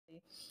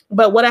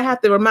But what I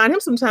have to remind him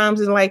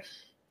sometimes is like,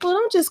 well,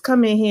 don't just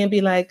come in here and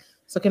be like,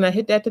 so can I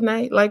hit that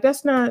tonight? Like,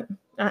 that's not,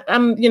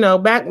 I'm,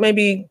 back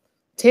maybe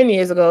 10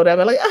 years ago that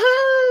I'm like,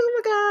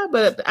 oh my God,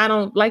 but I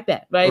don't like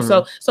that. Right.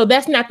 Mhm. So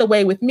that's not the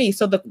way with me.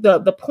 So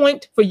the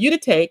point for you to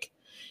take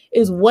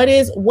is what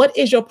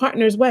is your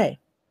partner's way?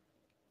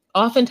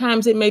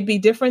 Oftentimes it may be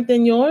different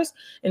than yours.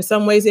 In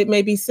some ways it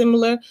may be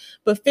similar,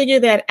 but figure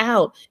that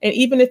out. And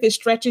even if it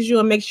stretches you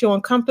and makes you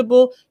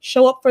uncomfortable,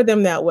 show up for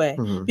them that way.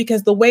 Mhm.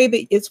 Because the way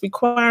that it's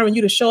requiring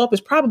you to show up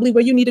is probably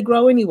where you need to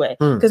grow anyway.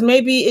 Because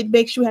maybe it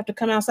makes you have to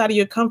come outside of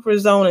your comfort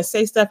zone and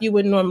say stuff you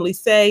wouldn't normally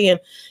say and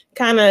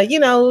kind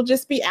of,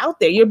 just be out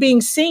there. You're being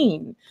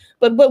seen.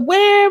 But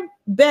where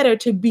better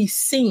to be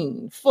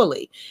seen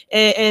fully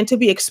and to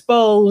be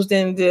exposed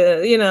and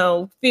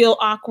feel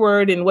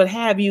awkward and what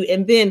have you,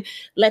 and then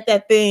let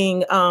that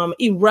thing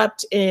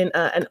erupt in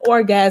an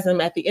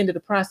orgasm at the end of the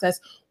process.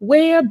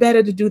 Where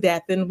better to do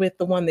that than with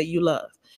the one that you love?